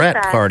love bachelorette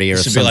that. party or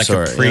This would be some like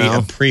sort.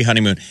 a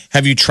pre-honeymoon.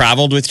 Have you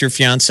traveled with your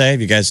fiance? Have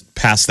you guys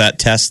passed that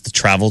test, the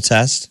travel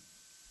test?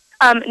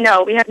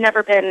 No, we have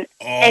never been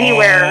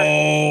anywhere.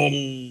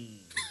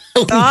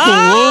 We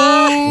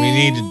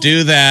need to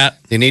do that.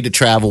 You need to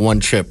travel one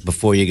trip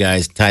before you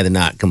guys tie the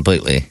knot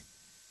completely.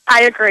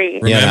 I agree.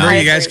 Remember, I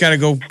you guys agree. got to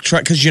go try,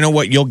 because you know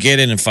what? You'll get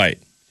in and fight.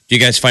 Do you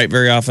guys fight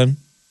very often?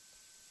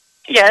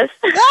 Yes.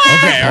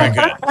 Okay, all right,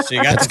 good. So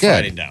you got That's the good.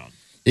 fighting down.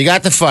 You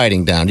got the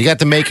fighting down. You got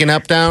the making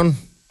up down?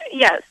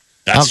 Yes.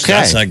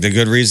 That's like the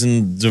good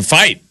reason to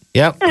fight.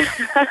 Yep. Put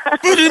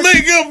the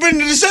makeup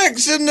into the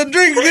sex and the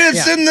drink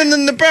this and then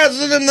in the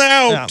present and the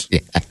out.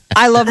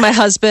 I love my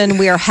husband.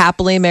 We are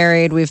happily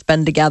married. We've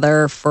been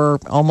together for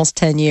almost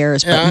 10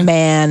 years. But Yeah.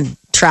 man,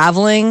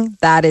 traveling,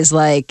 that is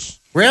like,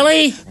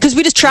 Really? because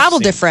we just travel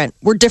different.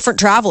 We're different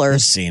I've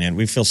travelers. seen it.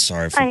 We feel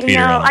sorry for I Peter.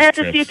 know. on I have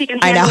this to trip. see if he can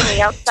I know. handle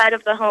me outside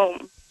of the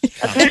home.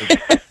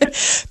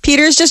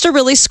 Peter's just a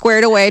really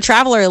squared away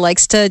traveler. He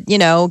likes to,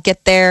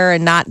 get there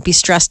and not be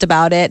stressed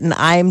about it. And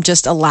I'm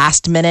just a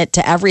last minute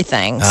to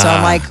everything. So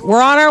I'm like,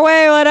 we're on our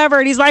way, whatever.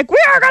 And he's like, we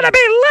are going to be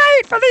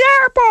late for the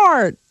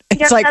airport.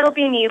 Yes, It's like, that'll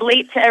be me,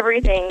 late to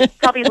everything.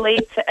 Probably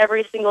late to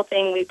every single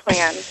thing we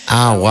plan.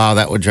 Oh, wow.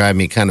 That would drive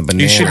me kind of You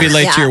bananas. should be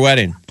late to Yeah. your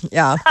wedding.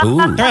 yeah. Ooh.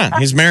 Come on,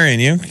 he's marrying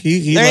you.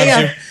 He There you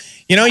loves go.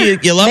 you.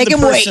 You love Make the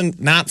him wait. person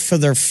not for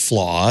their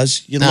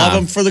flaws. You No. love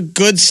them for the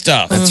good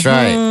stuff. That's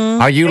right.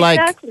 Are you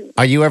Exactly.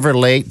 are you ever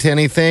late to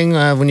anything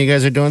when you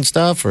guys are doing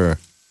stuff? Or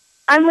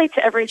I'm late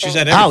to everything. She's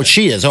at Oh, everything.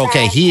 she is.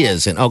 Okay, he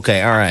isn't.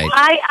 Okay, all right.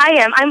 I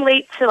am. I'm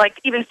late to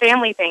even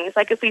family things.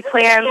 Like if we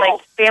plan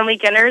family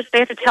dinners, they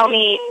have to tell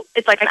me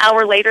it's an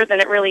hour later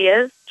than it really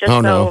is. Just Oh,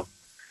 so, no.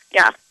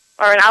 yeah,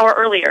 or an hour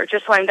earlier,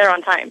 just so I'm there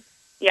on time.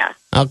 Yeah.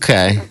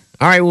 Okay.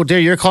 All right, well, dear,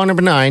 you're call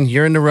number 9.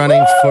 You're in the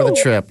running for the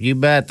trip. You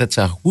bet. That's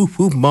a whoop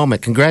whoop moment.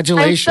 I'm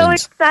Congratulations. so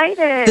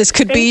excited. This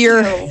could be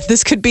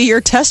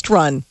your test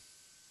run.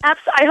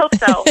 I hope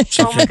so.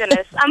 Oh my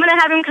goodness. I'm gonna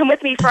have him come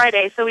with me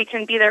Friday so we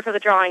can be there for the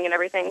drawing and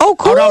everything. Oh,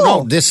 cool.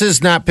 No. This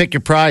is not pick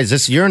your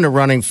prize. You're in the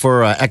running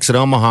for Exit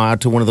Omaha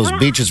to one of those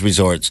beaches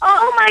resorts.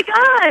 Oh my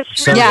gosh.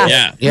 So- Really? Yeah.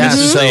 Yeah. Yeah,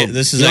 This so is,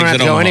 this is you don't have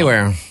Exit to go Omaha.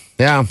 anywhere.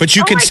 Yeah. But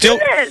you Oh can my still.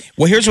 goodness.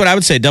 Well, here's what I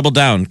would say: double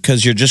down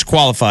because you're just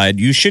qualified.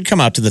 You should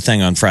come out to the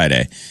thing on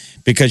Friday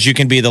because you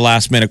can be the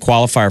last minute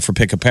qualifier for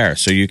pick a pair.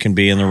 So you can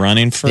be in the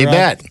running for You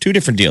bet. 2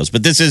 different deals.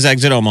 But this is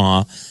Exit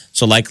Omaha,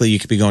 so likely you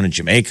could be going to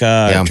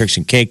Jamaica, Yeah. Turks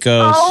and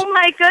Caicos. Oh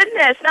my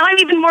goodness. Now I'm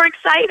even more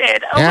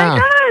excited. Oh Yeah. my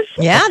gosh.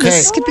 Yeah, Okay.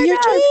 this could be your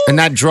time. And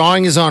that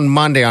drawing is on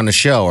Monday on the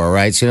show, all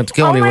right? So you don't have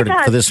to go Oh my anywhere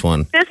God. for this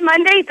one. This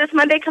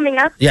Monday coming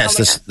up? Yes,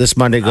 Oh my this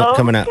Monday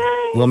coming up. Okay.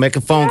 We'll make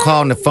a phone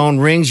call, and the phone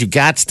rings. You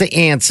got to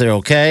answer,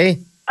 okay?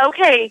 God.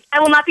 Okay. I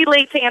will not be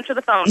late to answer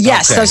the phone.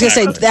 Yes, Okay. I was going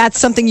to say that's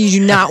something you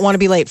do not want to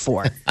be late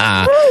for.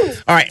 All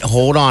right,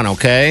 hold on,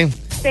 okay?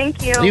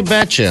 Thank you. You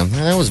betcha.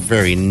 That was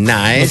very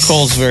nice.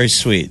 Nicole's very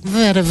sweet.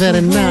 Very, very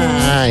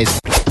nice.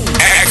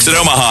 Exit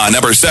Omaha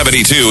number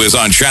 72 is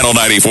on Channel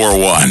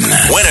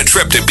 94.1. Win a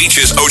trip to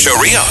Beaches Ocho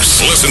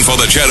Rios. Listen for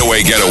the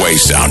Getaway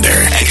Sounder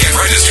and get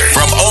registered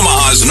from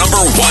Omaha's number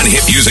 1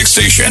 hit music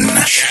station,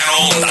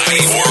 Channel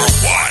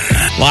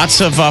 94.1.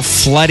 Lots of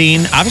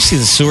flooding. Obviously,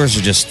 the sewers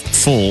are just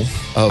full.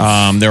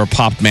 There were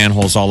popped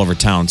manholes all over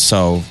town.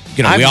 So,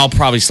 we all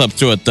probably slept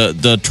through it.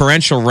 The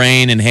torrential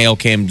rain and hail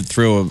came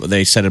through,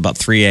 they said, about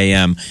 3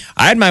 a.m.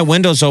 I had my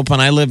windows open.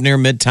 I live near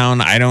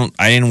Midtown.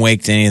 I didn't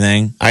wake to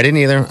anything. I didn't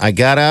either. I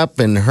got up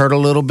and heard a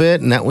little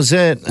bit, and that was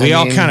it. We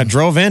all kind of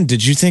drove in.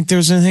 Did you think there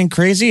was anything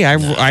crazy?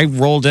 I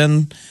rolled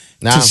in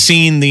No. to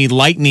seeing the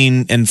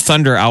lightning and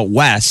thunder out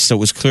west. So it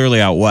was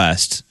clearly out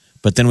west.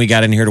 But then we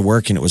got in here to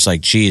work, and it was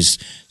like, geez,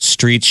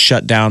 streets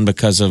shut down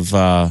because of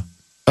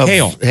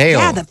Hail.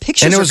 Yeah, the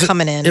pictures And are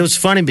coming in. It was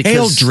funny because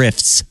Hail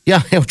drifts. Yeah,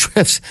 hail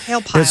drifts. Hail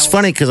It's piles.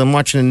 funny because I'm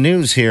watching the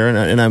news here,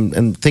 and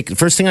I'm thinking.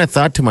 First thing I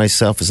thought to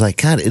myself is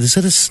like, God, is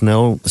it a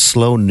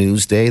slow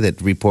news day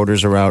that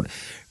reporters are out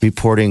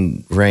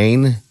reporting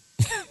rain?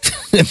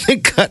 And they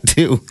cut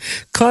to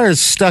cars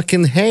stuck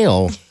in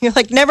hail. You're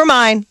like, never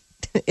mind.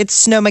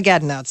 It's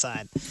Snowmageddon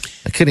outside.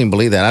 I couldn't even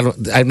believe that.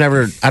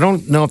 I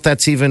don't know if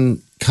that's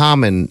even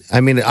common.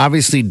 I mean,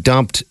 obviously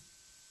dumped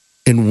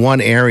in one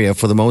area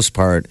for the most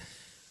part,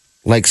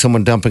 like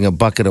someone dumping a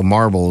bucket of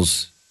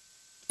marbles.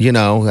 You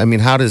know, I mean,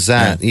 how does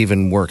that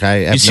even work? I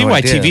have You see no why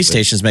idea, TV but-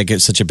 stations make it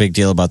such a big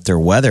deal about their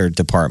weather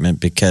department,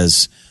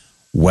 because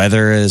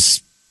weather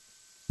is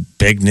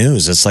big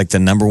news. It's like the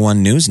number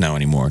one news now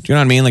anymore. Do you know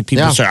what I mean? Like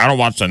people Yeah. say, I don't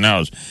watch the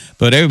news,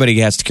 but everybody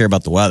has to care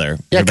about the weather.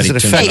 Yeah, 'cause Everybody it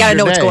tunes Yeah, affects you got to in.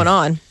 know what's day. going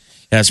on.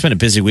 Yeah, it's been a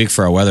busy week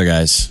for our weather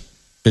guys.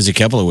 Busy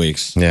couple of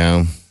weeks.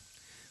 Yeah,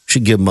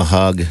 should give them a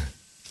hug.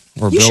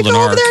 We're You should building go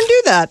over arc. there and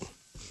do that.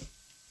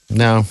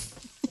 No,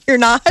 You're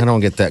not? I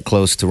don't get that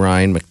close to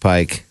Ryan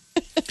McPike.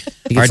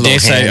 He Our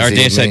gets a little handsy with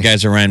dayside me.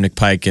 guys are Ryan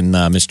McPike and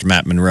Mr.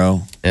 Matt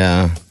Monroe.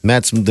 Yeah,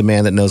 Matt's the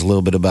man that knows a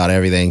little bit about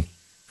everything.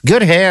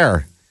 Good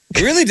hair.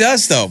 He really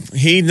does, though.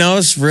 He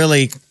knows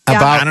really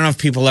About- I don't know if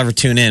people ever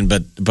tune in,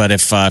 but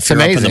if you're up in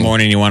the amazing.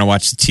 morning and you want to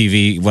watch the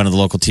TV, one of the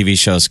local TV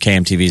shows,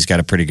 KMTV's got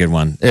a pretty good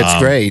one. It's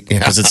great, yeah.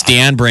 Because it's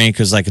Deanne Brink,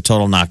 who's like a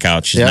total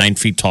knockout. She's Yeah. 9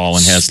 feet tall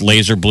and has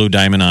laser blue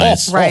diamond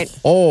eyes. Right.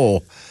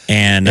 Oh,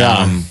 And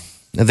yeah.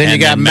 And then you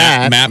got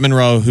Matt. Matt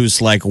Monroe,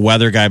 who's like a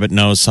weather guy but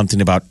knows something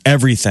about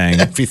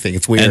everything. Everything.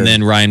 It's weird. And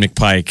then Ryan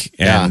McPike.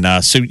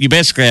 And so you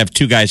basically have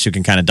two guys who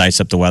can kind of dice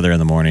up the weather in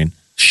the morning.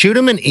 Shoot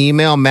him an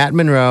email, Matt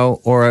Monroe,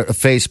 or a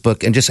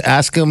Facebook, and just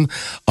ask him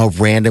a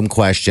random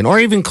question, or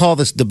even call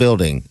the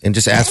building and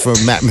just ask for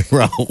Matt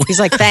Monroe. He's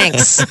like,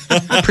 thanks.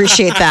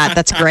 Appreciate that.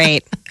 That's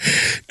great.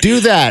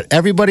 Do that.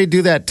 Everybody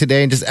do that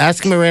today, and just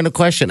ask him a random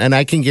question, and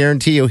I can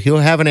guarantee you he'll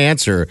have an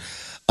answer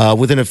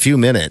within a few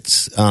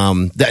minutes. I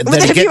love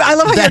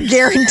how you're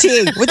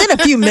guaranteeing within a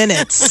few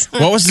minutes.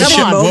 What was the Come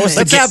show? on, What was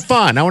let's have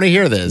fun. I want to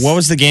hear this. What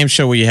was the game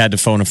show where you had to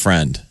phone a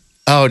friend?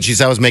 Oh, geez,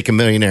 I was making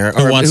Millionaire.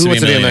 Who Wants to Be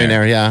a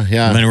Millionaire? Yeah,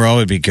 yeah. Monroe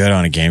would be good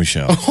on a game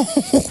show.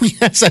 Oh,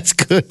 yes, that's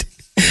good.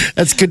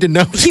 That's good to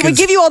know. He would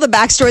give you all the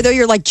backstory, though.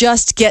 You're like,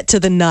 just get to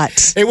the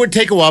nut. It would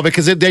take a while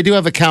because they do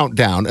have a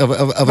countdown of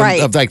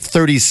Right. like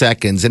 30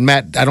 seconds. And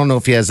Matt, I don't know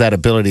if he has that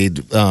ability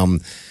to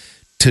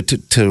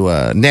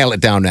nail it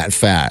down that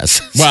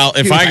fast. Well,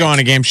 if I go on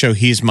a game show,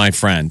 he's my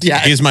friend. Yeah.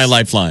 He's my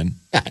lifeline.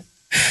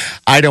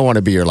 I don't want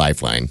to be your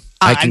lifeline.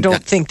 I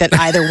don't think that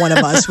either one of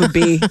us would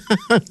be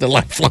the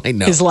lifeline.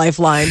 No, his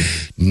lifeline.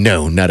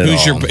 no, not at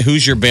all.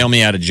 Who's your bail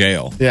me out of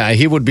jail? Yeah,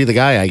 he would be the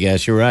guy. I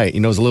guess you're right. He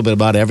knows a little bit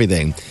about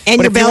everything. And But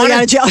you're if you bailing wanna-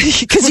 out of jail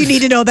because you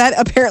need to know that.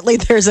 Apparently,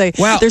 there's a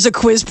Well,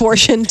 quiz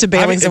portion to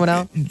bailing someone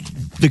out.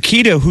 The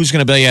key to who's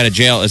going to bail you out of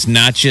jail is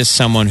not just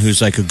someone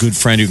who's like a good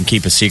friend who can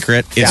keep a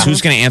secret. It's Yeah.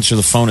 who's going to answer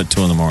the phone at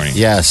 2 a.m.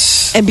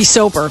 Yes, And be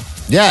sober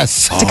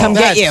yes, to come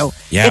get you.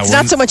 Yeah, it's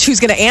not so much who's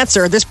going to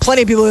answer. There's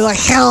plenty of people who are like,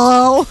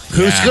 hello.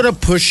 Who's Yeah. going to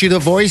push you to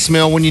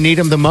voicemail when you need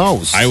him the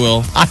most? I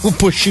will. I will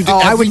push you to. Oh,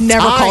 I would every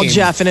never call time.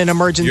 Jeff in an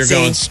emergency. You're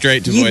going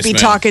straight to You'd be voicemail.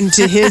 talking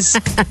to his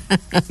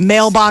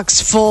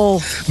mailbox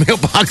full.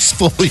 Mailbox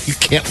full. You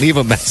can't leave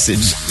a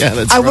message. Yeah,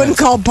 that's I right. wouldn't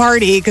call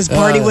Party because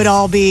Party would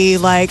all be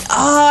like,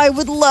 oh, I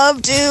would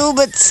love to,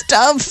 but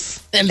stuff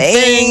and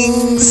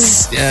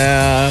things.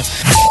 Yeah.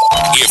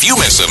 If you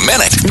miss a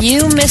minute,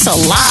 You miss a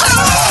lot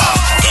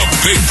The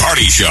Big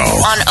Party Show.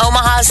 on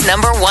Omaha's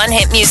 #1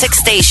 hit music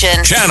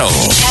station. Channel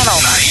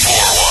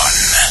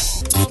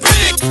 94.1.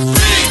 Big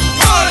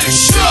Party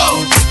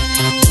Show.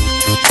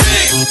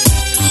 Big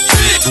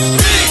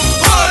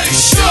Party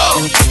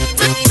Show.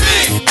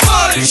 Big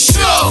Party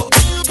Show.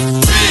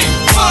 Big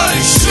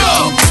Party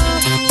Show.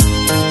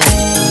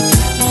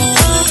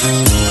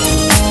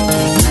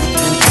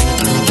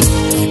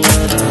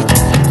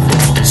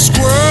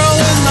 Squirrel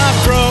in my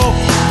fro.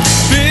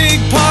 Big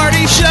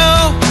party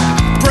show.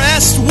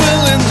 Breast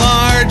will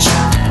enlarge.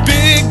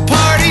 Big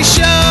party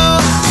show.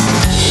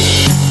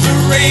 The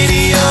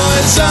radio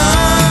is on.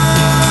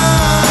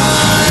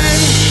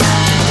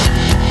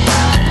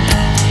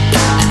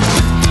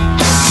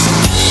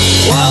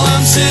 While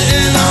I'm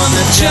sitting on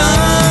the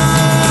john.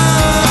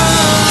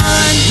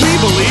 We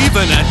believe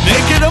in a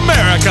naked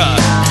America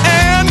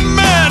and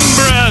man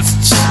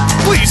breasts.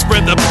 Please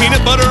spread the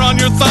peanut butter on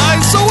your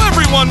thighs so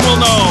everyone will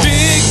know.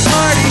 Big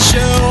party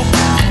show.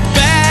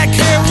 Back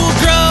hair will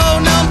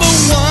grow.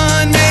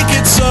 #1, make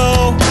it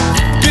so.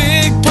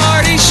 Big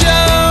party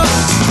show.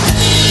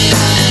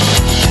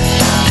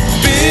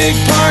 Big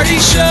party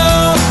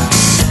show.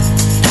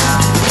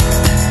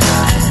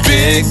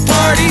 Big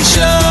party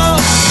show.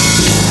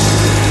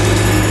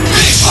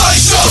 Big Party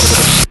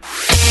Show.